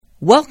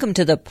Welcome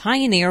to the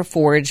Pioneer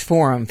Forage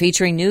Forum,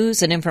 featuring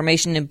news and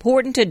information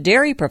important to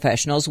dairy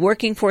professionals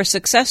working for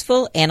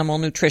successful animal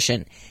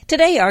nutrition.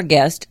 Today, our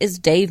guest is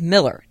Dave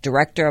Miller,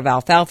 Director of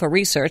Alfalfa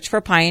Research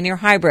for Pioneer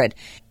Hi-Bred,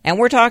 and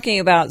we're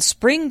talking about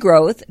spring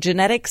growth,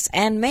 genetics,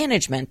 and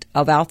management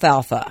of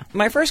alfalfa.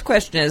 My first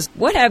question is,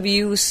 what have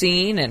you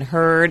seen and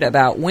heard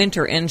about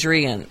winter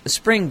injury and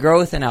spring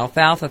growth in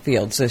alfalfa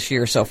fields this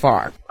year so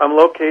far? I'm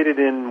located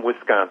in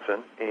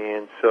Wisconsin,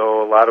 and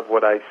so a lot of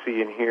what I see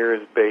and hear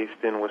is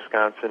based in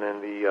Wisconsin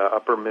and the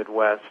upper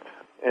Midwest.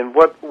 And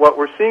what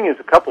we're seeing is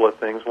a couple of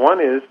things. One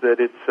is that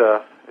it's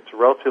a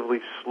relatively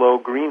slow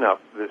green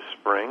up this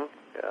spring.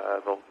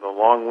 The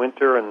long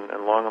winter and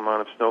long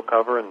amount of snow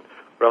cover and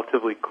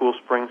relatively cool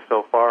spring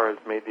so far has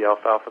made the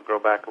alfalfa grow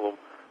back a little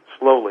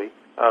slowly.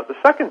 The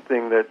second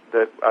thing that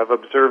I've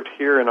observed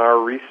here in our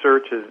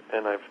research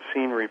and I've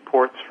seen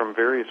reports from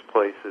various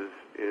places,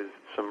 is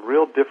some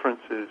real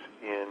differences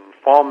in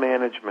fall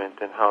management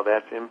and how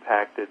that's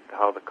impacted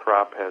how the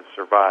crop has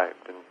survived.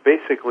 And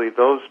basically,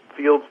 those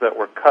fields that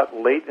were cut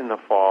late in the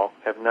fall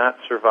have not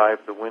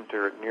survived the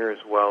winter near as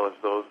well as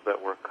those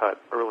that were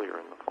cut earlier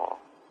in the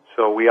fall.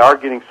 So we are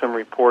getting some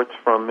reports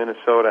from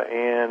Minnesota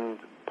and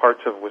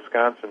parts of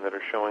Wisconsin that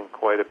are showing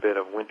quite a bit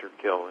of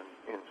winterkill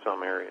in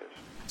some areas.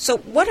 So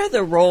what are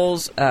the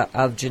roles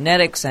of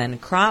genetics and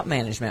crop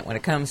management when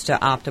it comes to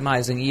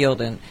optimizing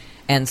yield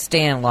and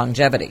stand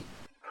longevity?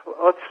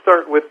 Let's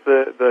start with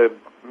the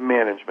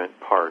management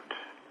part.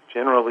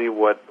 Generally,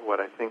 what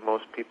I think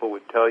most people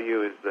would tell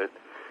you is that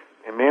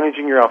in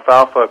managing your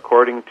alfalfa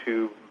according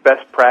to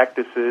best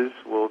practices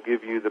will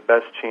give you the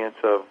best chance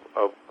of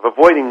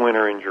avoiding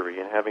winter injury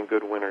and having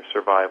good winter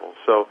survival.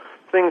 So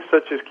things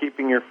such as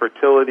keeping your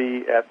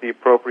fertility at the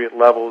appropriate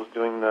levels,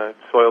 doing the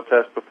soil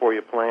test before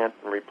you plant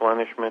and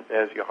replenishment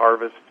as you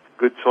harvest,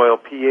 good soil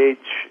pH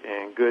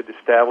and good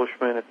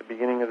establishment at the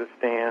beginning of the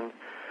stand,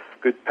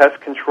 good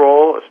pest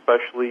control,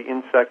 especially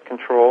insect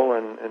control.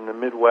 And in the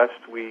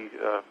Midwest, we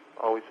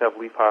always have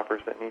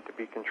leafhoppers that need to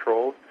be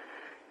controlled.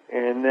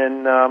 And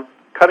then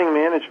cutting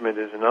management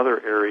is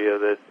another area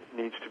that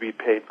needs to be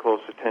paid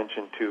close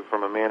attention to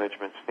from a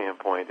management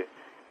standpoint.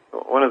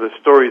 One of the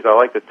stories I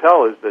like to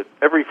tell is that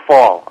every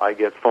fall I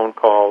get phone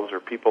calls or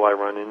people I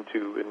run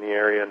into in the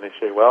area, and they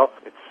say, well,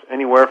 it's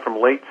anywhere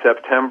from late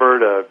September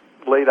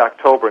to late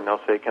October, and they'll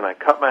say, can I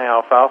cut my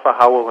alfalfa?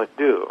 How will it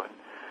do? And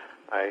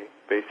I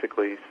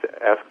basically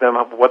ask them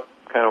what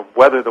kind of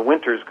weather the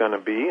winter is going to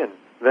be, and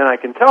then I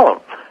can tell them.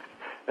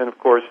 And, of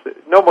course,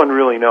 no one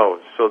really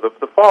knows. So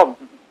the fall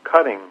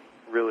cutting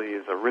really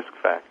is a risk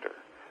factor.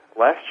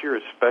 Last year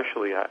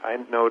especially, I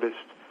noticed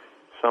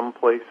some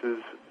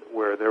places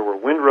where there were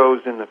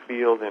windrows in the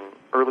field in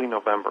early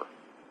November,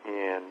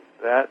 and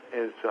that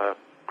is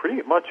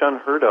pretty much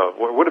unheard of.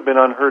 What would have been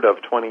unheard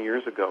of 20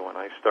 years ago when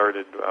I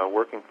started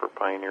working for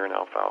Pioneer in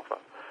alfalfa.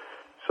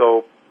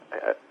 So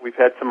we've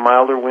had some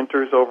milder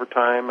winters over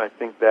time. I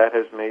think that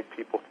has made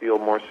people feel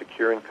more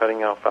secure in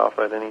cutting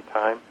alfalfa at any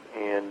time.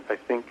 And I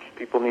think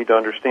people need to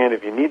understand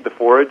if you need the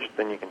forage,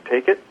 then you can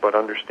take it, but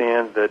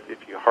understand that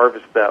if you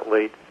harvest that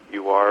late,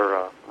 you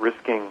are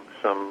risking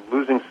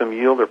losing some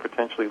yield or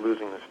potentially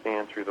losing the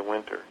stand through the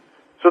winter.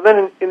 So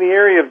then in the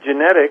area of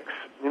genetics,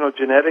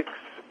 genetics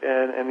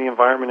and the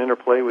environment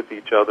interplay with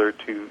each other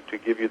to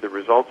give you the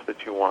results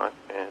that you want.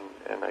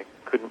 And I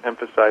couldn't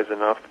emphasize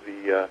enough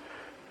the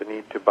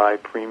need to buy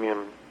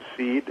premium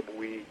seed.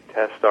 We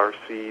test our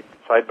seed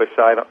side by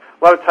side. A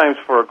lot of times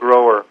for a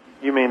grower,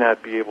 you may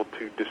not be able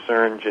to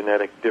discern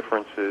genetic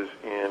differences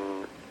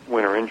in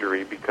winter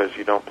injury because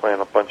you don't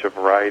plant a bunch of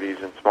varieties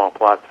in small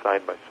plots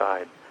side by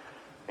side.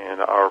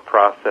 And our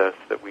process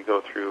that we go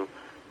through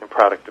in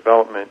product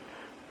development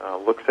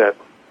looks at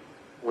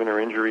winter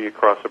injury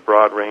across a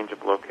broad range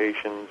of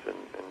locations, and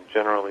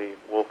generally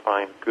we'll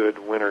find good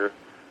winter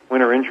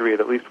injury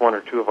at least one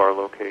or two of our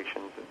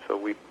locations. And so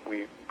we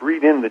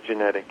breed in the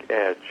genetic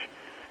edge.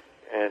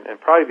 And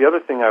probably the other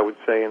thing I would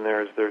say in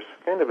there is there's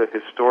kind of a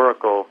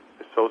historical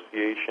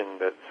association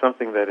that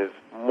something that is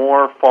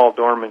more fall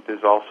dormant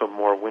is also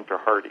more winter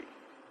hardy.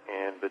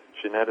 And the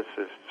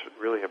geneticists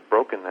really have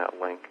broken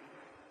that link.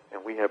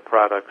 And we have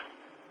products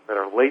that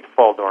are late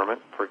fall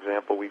dormant. For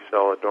example, we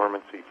sell a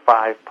Dormancy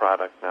 5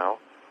 product now,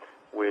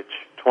 which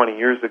 20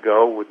 years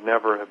ago would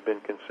never have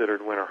been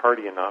considered winter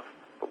hardy enough.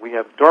 But we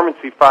have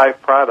Dormancy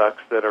 5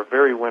 products that are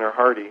very winter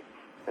hardy.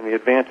 And the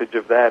advantage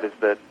of that is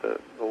that the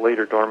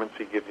later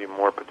dormancy gives you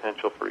more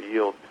potential for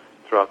yield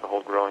throughout the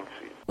whole growing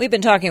season. We've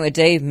been talking with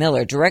Dave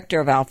Miller, Director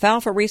of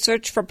Alfalfa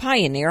Research for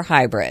Pioneer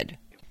Hi-Bred.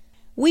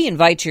 We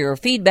invite your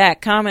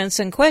feedback, comments,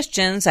 and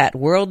questions at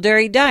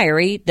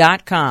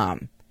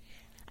worlddairydiary.com.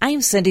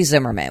 I'm Cindy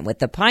Zimmerman with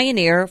the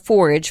Pioneer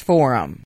Forage Forum.